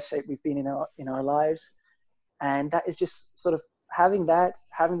maybe the best shape we've been in our lives. And that is just sort of having the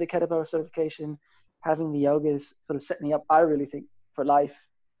kettlebell certification, having the yogas sort of set me up, I really think, for life.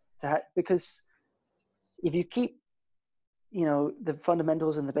 Because if you keep, the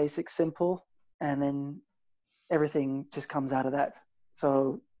fundamentals and the basics simple, and then everything just comes out of that.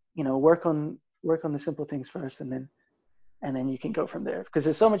 So, work on the simple things first, and then you can go from there, because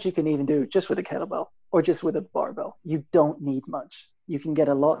there's so much you can even do just with a kettlebell or just with a barbell. You don't need much. You can get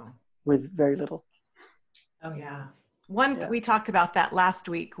a lot with very little. Oh yeah. We talked about that last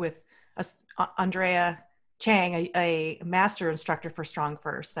week with Andrea Chang, a master instructor for Strong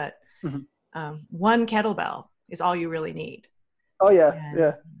First, that one kettlebell is all you really need. Oh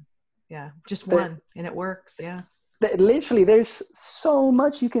yeah. Yeah. Just one, and it works. Yeah. Literally, there's so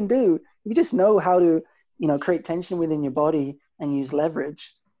much you can do. You just know how to, create tension within your body and use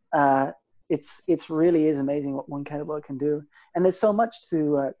leverage. It's really is amazing what one kettlebell can do. And there's so much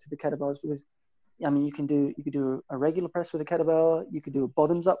to the kettlebells, because you can do a regular press with a kettlebell. You could do a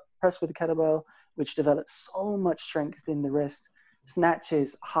bottoms up press with a kettlebell, which develops so much strength in the wrist.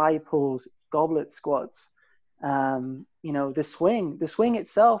 Snatches, high pulls, goblet squats. The swing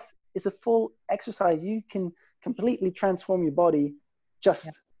itself is a full exercise. You can completely transform your body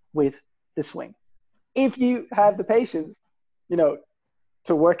just with the swing, if you have the patience,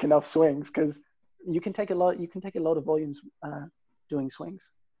 to work enough swings, because you can take a lot of volumes doing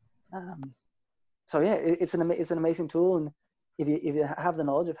swings. so yeah, it's an amazing tool, and if you have the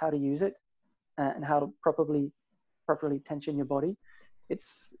knowledge of how to use it and how to properly tension your body,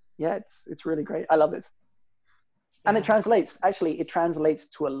 it's really great. I love it. And it translates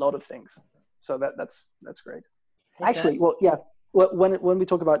to a lot of things. So that's great. Actually, well, yeah. When we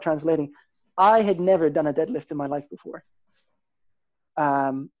talk about translating, I had never done a deadlift in my life before.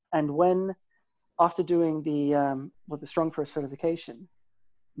 And when, after doing the Strong First certification,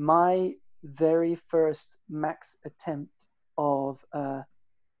 my very first max attempt of a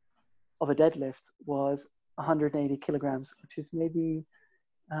deadlift was 180 kilograms, which is maybe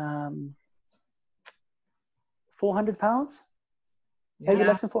 400 pounds, maybe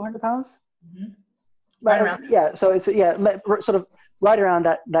less than 400 pounds. Mm-hmm. Right around. Yeah. So it's sort of right around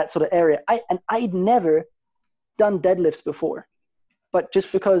that sort of area. I'd never done deadlifts before, but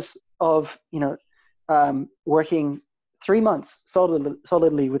just because of working 3 months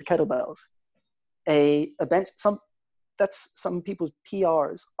solidly with kettlebells, a bench, that's some people's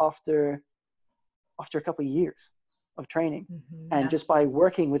PRs after a couple of years of training. And just by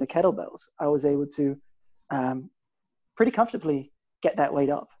working with the kettlebells, I was able to pretty comfortably get that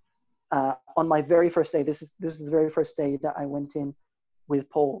weight up. On my very first day, this is the very first day that I went in with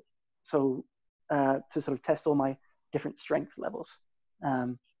Paul, so to sort of test all my different strength levels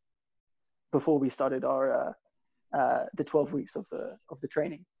before we started our the 12 weeks of the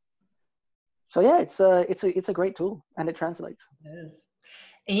training. So yeah, it's a great tool, and it translates. It is.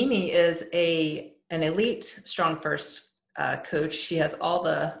 Amy is an elite Strong First coach. She has all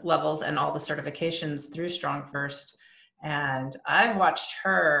the levels and all the certifications through Strong First. And I've watched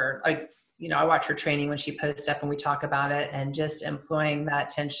her, I watch her training when she posts up and we talk about it, and just employing that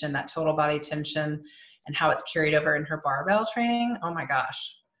tension, that total body tension, and how it's carried over in her barbell training. Oh my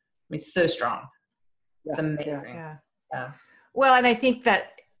gosh. I mean, so strong. It's amazing. Yeah. Well, and I think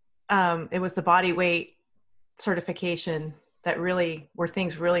that it was the body weight certification that really, where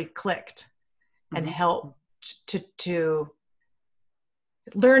things really clicked and helped to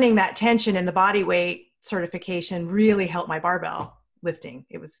learning that tension in the body weight certification really helped my barbell lifting.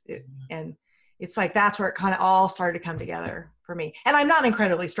 And it's like, that's where it kind of all started to come together for me. And I'm not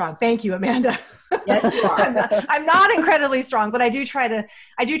incredibly strong. Thank you, Amanda. Yes, you are. I'm not incredibly strong, but I do try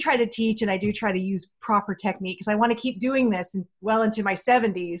to teach, and I do try to use proper technique, because I want to keep doing this well into my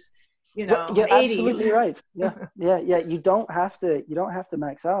 70s, You're 80s. absolutely right. Yeah. You don't have to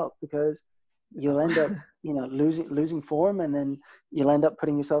max out, because you'll end up, losing form, and then you'll end up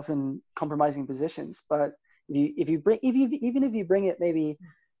putting yourself in compromising positions. But if you bring it maybe,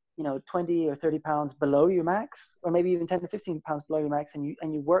 20 or 30 pounds below your max, or maybe even 10 to 15 pounds below your max, and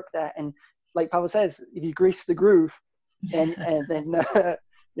you work that, and like Pavel says, if you grease the groove, and then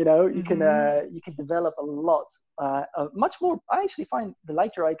you can develop a lot, much more. I actually find the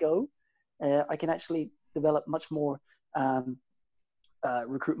lighter I go, I can actually develop much more,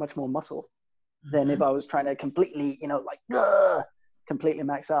 recruit much more muscle than if I was trying to completely, completely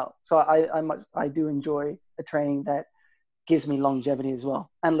max out. So I do enjoy a training that gives me longevity as well,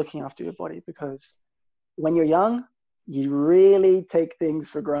 and looking after your body, because when you're young, you really take things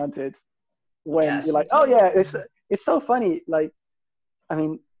for granted. When you're like, oh yeah, it's so funny. Like, I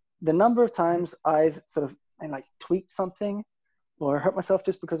mean, the number of times I've sort of tweaked something or hurt myself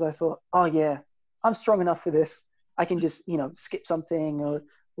just because I thought, oh yeah, I'm strong enough for this. I can just, skip something,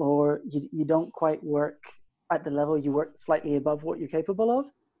 or you don't quite work at the level, you work slightly above what you're capable of,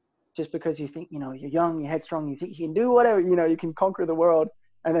 just because you think, you're young, you're headstrong, you think you can do whatever, you can conquer the world.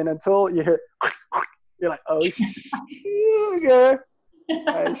 And then until you hear, you're like, oh, yeah,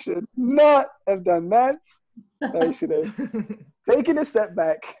 I should not have done that. I should have taken a step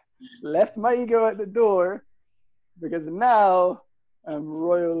back, left my ego at the door, because now I'm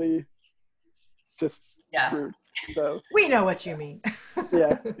royally just screwed. So we know what you mean.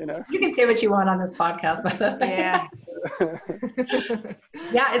 Yeah, You can say what you want on this podcast, by the way. Yeah.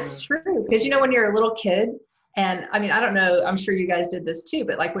 Yeah, it's true. Because when you're a little kid, and I mean, I don't know, I'm sure you guys did this too,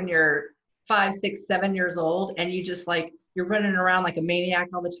 but like when you're 5, 6, 7 years old, and you just you're running around like a maniac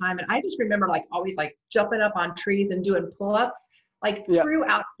all the time. And I just remember always jumping up on trees and doing pull-ups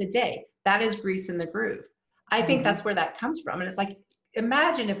throughout the day. That is grease in the groove. I think that's where that comes from. And it's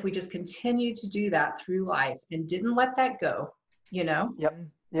imagine if we just continued to do that through life and didn't let that go, Yep,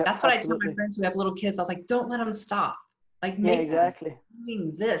 That's what absolutely. I tell my friends who have little kids. I was like, don't let them stop. Make them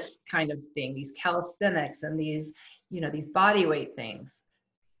doing this kind of thing, these calisthenics and these, these body weight things.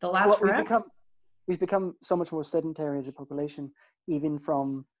 They'll last forever. We've become so much more sedentary as a population, even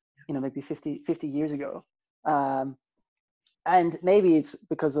from, maybe 50 years ago. And maybe it's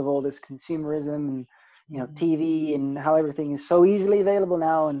because of all this consumerism and, TV and how everything is so easily available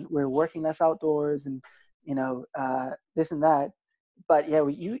now, and we're working less outdoors, and this and that. But yeah,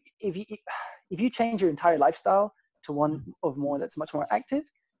 if you change your entire lifestyle to one of more that's much more active,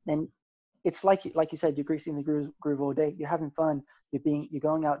 then it's like you said, you're greasing the groove all day. You're having fun. You're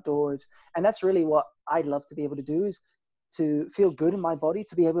going outdoors, and that's really what I'd love to be able to do, is to feel good in my body,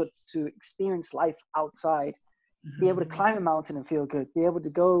 to be able to experience life outside, be able to climb a mountain and feel good, be able to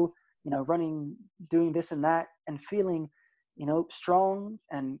go, running, doing this and that, and feeling, strong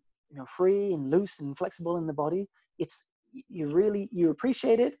and, free and loose and flexible in the body. You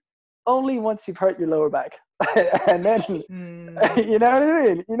appreciate it only once you've hurt your lower back. And then, you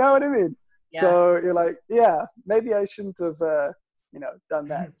know what I mean? Yeah. So you're like, yeah, maybe I shouldn't have, done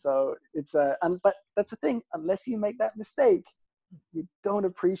that. So it's, but that's the thing, unless you make that mistake, you don't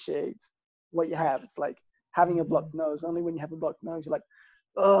appreciate what you have. It's like having a blocked nose. Only when you have a blocked nose, you're like,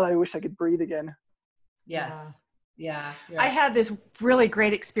 oh, I wish I could breathe again. Yes. Yeah. I had this really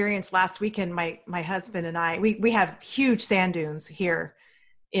great experience last weekend. My husband and I, we have huge sand dunes here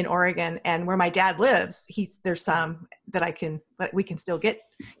in Oregon, and where my dad lives, there's some that we can still get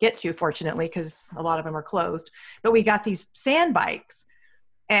to, fortunately, because a lot of them are closed. But we got these sand bikes,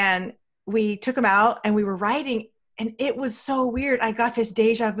 and we took them out, and we were riding, and it was so weird. I got this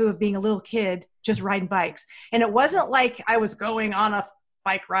deja vu of being a little kid just riding bikes, and it wasn't like I was going on a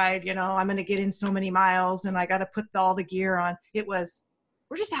bike ride, I'm going to get in so many miles and I got to put all the gear on.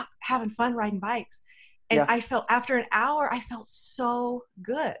 We're just out having fun riding bikes. And I felt, after an hour, I felt so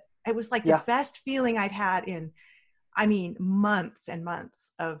good. It was like the best feeling I'd had in, months and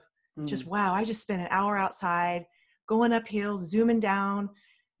months of just, wow, I just spent an hour outside going up hills, zooming down,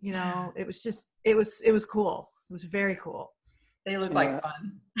 it was cool. It was very cool. They look like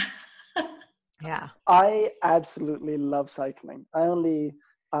fun. Yeah. I absolutely love cycling. I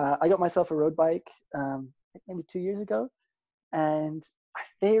got myself a road bike maybe 2 years ago, and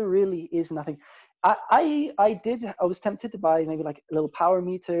there really is nothing. I was tempted to buy maybe like a little power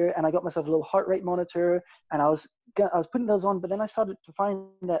meter, and I got myself a little heart rate monitor, and I was putting those on, but then I started to find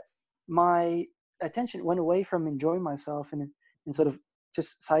that my attention went away from enjoying myself and sort of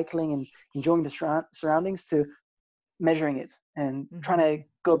just cycling and enjoying the surroundings to measuring it and trying to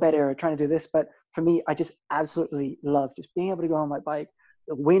go better or trying to do this. But for me, I just absolutely love just being able to go on my bike,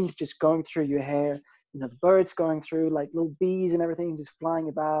 the wind just going through your hair, the birds going through, like little bees and everything just flying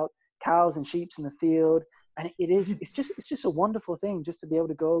about, cows and sheep in the field. And it's just a wonderful thing just to be able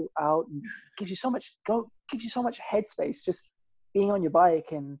to go out, and gives you so much headspace just being on your bike,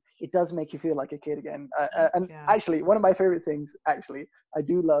 and it does make you feel like a kid again. Actually, one of my favorite things I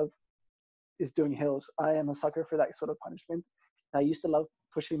do love is doing hills. I am a sucker for that sort of punishment. I used to love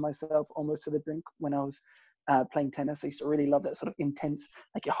pushing myself almost to the brink when I was playing tennis. I used to really love that sort of intense,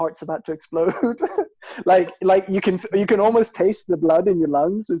 like your heart's about to explode. like you can almost taste the blood in your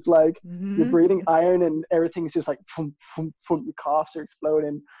lungs. It's like you're breathing iron, and everything's just like your calves are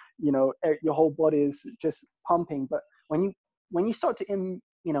exploding. Your whole body is just pumping. But when you start to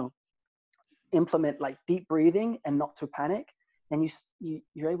implement like deep breathing and not to panic, and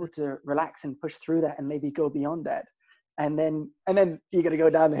you're able to relax and push through that and maybe go beyond that. And then you got to go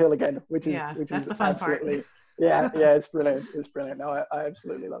down the hill again, which is the fun part. Yeah, it's brilliant. It's brilliant. No, I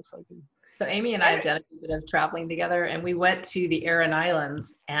absolutely love cycling. So Amy and I have done a bit of traveling together, and we went to the Aran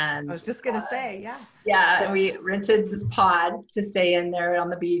Islands, and I was just going to say, and we rented this pod to stay in there on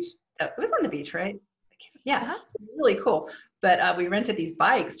the beach. It was on the beach, right? Yeah, really cool. But we rented these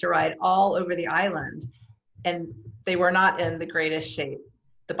bikes to ride all over the island, and they were not in the greatest shape,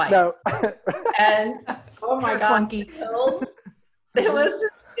 the bikes. No. And oh my God, clunky. It was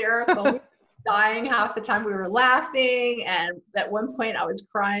hysterical. We were dying half the time. We were laughing, and at one point I was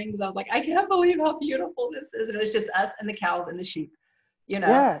crying because I was like, I can't believe how beautiful this is. And it's just us and the cows and the sheep,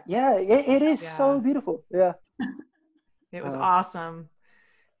 Yeah, it is so beautiful. Yeah. It was awesome.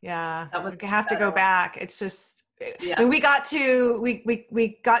 Yeah, we have to go back. It's just, when we got to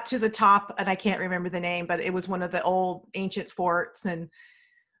the top, and I can't remember the name, but it was one of the old ancient forts, and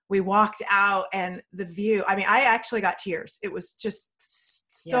we walked out, and the view, I actually got tears. It was just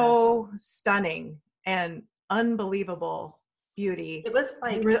so stunning and unbelievable beauty. It was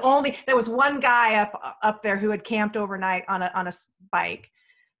like there was one guy up there who had camped overnight on a bike,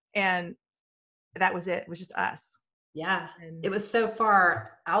 and that was it. It was just us. Yeah, it was so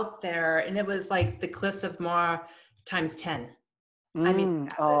far out there, and it was like the Cliffs of Moher times 10. That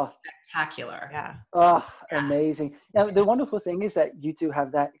was spectacular. Yeah. Oh, amazing. Now, the wonderful thing is that you two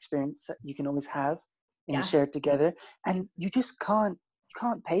have that experience that you can always have and share it together, and you just can't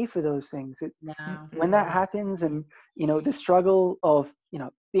pay for those things. When that happens, and the struggle of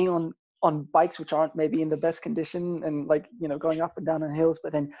being on on bikes which aren't maybe in the best condition, and like, you know, going up and down on hills,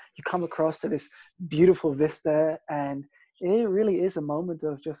 but then you come across to this beautiful vista, and it really is a moment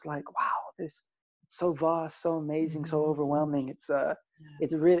of just like, wow, this, it's so vast, so amazing, so overwhelming. It's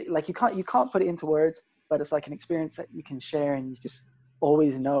really like, you can't put it into words, but it's like an experience that you can share and you just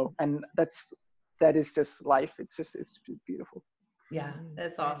always know. And that is just life. It's beautiful. Yeah,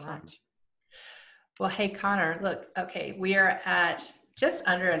 that's awesome. Well, hey, Connor, look, okay, we are at just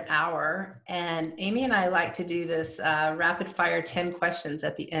under an hour, and Amy and I like to do this rapid fire 10 questions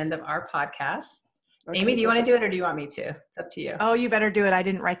at the end of our podcast. Okay, Amy, do you want to do it or do you want me to? It's up to you. Oh, you better do it. I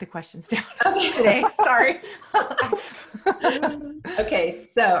didn't write the questions down today. Sorry. Okay,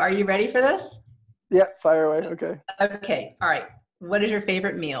 so are you ready for this? Yeah, fire away. Okay. Okay, all right. What is your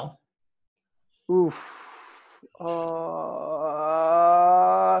favorite meal? Oof.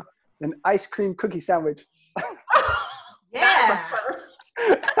 An ice cream cookie sandwich. Yeah. First.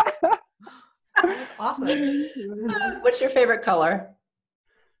 That's awesome. What's your favorite color?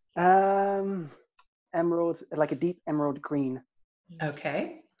 Emerald, like a deep emerald green.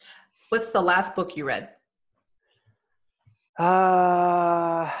 Okay. What's the last book you read?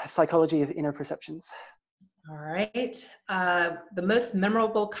 Psychology of Inner Perceptions. All right. The most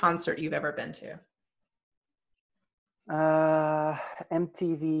memorable concert you've ever been to?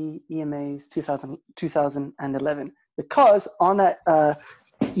 MTV EMAs 2011, because on that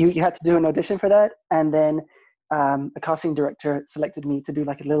you had to do an audition for that, and then a casting director selected me to do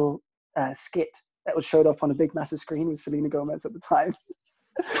like a little skit that was showed up on a big massive screen with Selena Gomez at the time.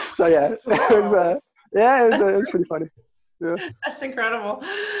 So yeah, it was pretty funny. Yeah. That's incredible.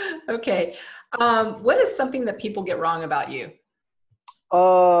 Okay. What is something that people get wrong about you?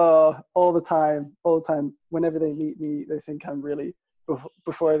 All the time. Whenever they meet me, they think I'm really,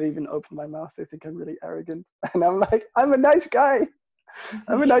 before I've even opened my mouth, they think I'm really arrogant. And I'm like, I'm a nice guy.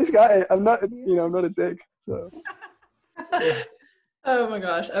 I'm not, I'm not a dick. So. Yeah. Oh my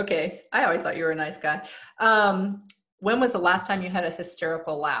gosh. Okay. I always thought you were a nice guy. When was the last time you had a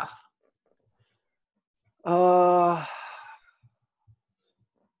hysterical laugh?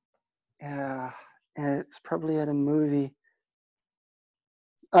 Yeah, it's probably at a movie.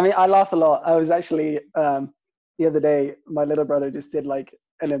 I mean, I laugh a lot. I was actually, the other day, my little brother just did like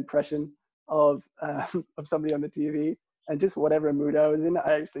an impression of somebody on the TV, and just whatever mood I was in,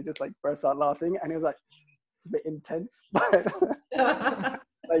 I actually just like burst out laughing, and it was like, it's a bit intense, but yeah,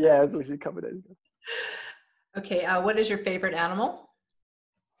 it was literally a couple of days ago. Okay, what is your favorite animal?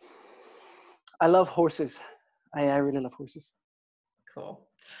 I love horses. I really love horses. Cool.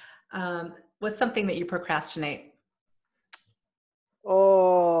 What's something that you procrastinate?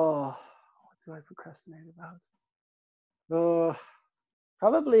 Oh, what do I procrastinate about?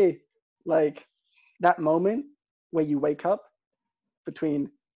 Probably like that moment where you wake up, between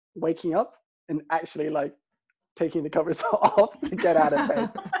waking up and actually like taking the covers off to get out of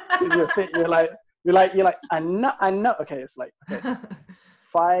bed. You're like, I know. Okay, it's like, okay,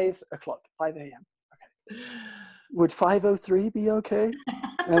 5 a.m. Okay. Would 5:03 be okay?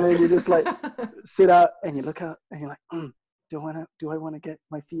 And then you just like sit out and you look out and you're like, do I want to get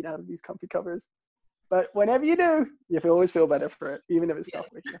my feet out of these comfy covers? But whenever you do, you always feel better for it, even if it's tough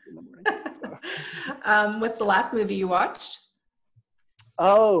waking up in the morning. So. What's the last movie you watched?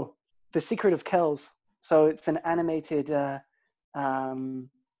 Oh, The Secret of Kells. So it's an animated,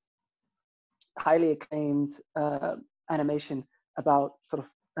 highly acclaimed animation about sort of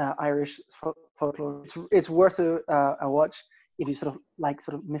Irish folklore. It's worth a watch if you sort of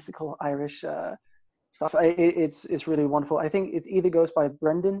mystical Irish stuff. It's really wonderful. I think it either goes by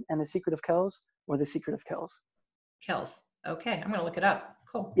Brendan and The Secret of Kells or The Secret of Kells. Kells. Okay, I'm gonna look it up.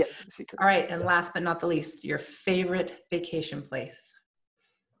 Cool. Yeah, The Secret. All right, and last but not the least, your favorite vacation place.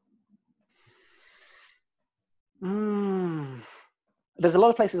 There's a lot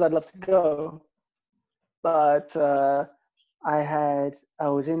of places I'd love to go, but I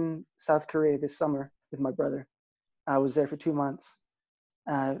was in South Korea this summer with my brother. I was there for 2 months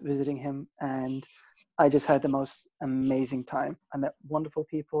visiting him, and I just had the most amazing time. I met wonderful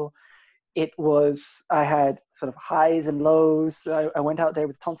people. I had sort of highs and lows. I went out there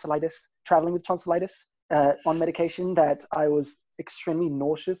with traveling with tonsillitis on medication that I was extremely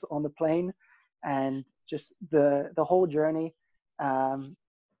nauseous on the plane, and just the whole journey.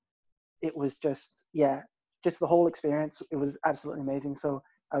 It was just the whole experience. It was absolutely amazing. So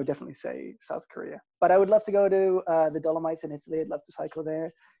I would definitely say South Korea. But I would love to go to the Dolomites in Italy. I'd love to cycle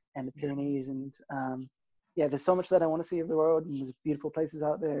there, and the Pyrenees. And there's so much that I want to see of the world, and there's beautiful places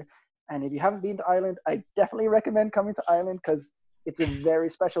out there. And if you haven't been to Ireland, I definitely recommend coming to Ireland, because it's a very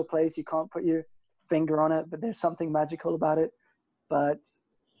special place. You can't put your finger on it, but there's something magical about it. But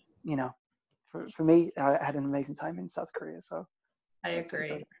you know, for me, I had an amazing time in South Korea. So I that's it.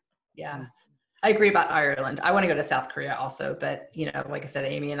 agree. Yeah. I agree about Ireland. I want to go to South Korea also, but like I said,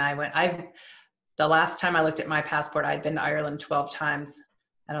 Amy and I went, the last time I looked at my passport, I'd been to Ireland 12 times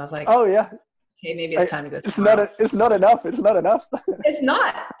and I was like, oh yeah, okay, maybe it's time to go. It's not enough. It's not enough. It's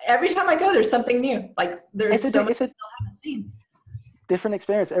not. Every time I go, there's something new. Like there's so much I still haven't seen. Different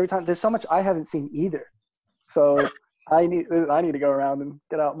experience every time. There's so much I haven't seen either. So I need to go around and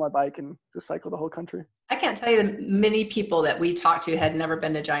get out my bike and just cycle the whole country. I can't tell you the many people that we talked to had never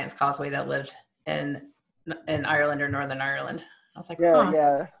been to Giant's Causeway that lived in Ireland or Northern Ireland. I was like,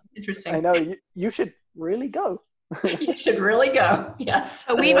 yeah, interesting. I know you should really go. You should really go. Yes.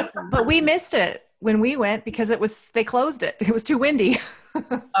 But we missed it when we went because they closed it. It was too windy.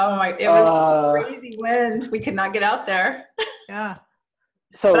 Oh my! It was crazy wind. We could not get out there. Yeah.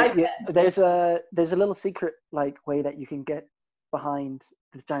 So there's a little secret way that you can get behind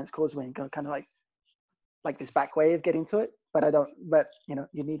this Giant's Causeway and go kind of like this back way of getting to it. But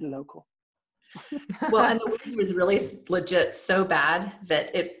you need a local. Well, and the wind was really legit so bad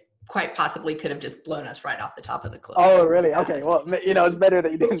that it quite possibly could have just blown us right off the top of the cliff. Oh, really? Okay. Well, it's better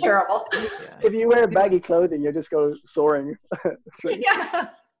that you didn't. It's terrible. If you wear baggy clothing, you just go soaring. Yeah.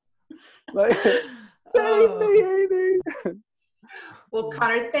 Baby. Well,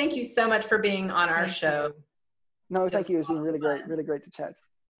 Connor, thank you so much for being on our show. No, thank you. It's been really great to chat.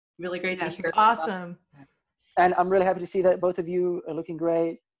 Really great to hear. It's awesome. And I'm really happy to see that both of you are looking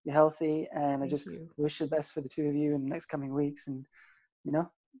great. You're healthy, and I just wish the best for the two of you in the next coming weeks. And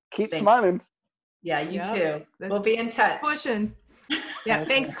keep smiling. Yeah, you too. We'll be in touch. Pushing. Yeah,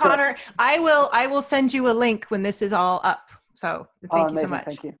 thanks, Connor. I will send you a link when this is all up. So thank you so much.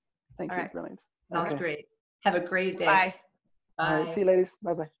 Thank you. Thank you. Brilliant. Sounds great. Have a great day. Bye. Bye. All right, see you, ladies.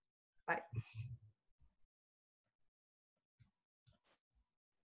 Bye-bye.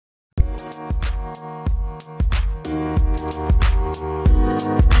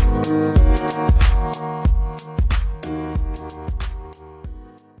 Bye.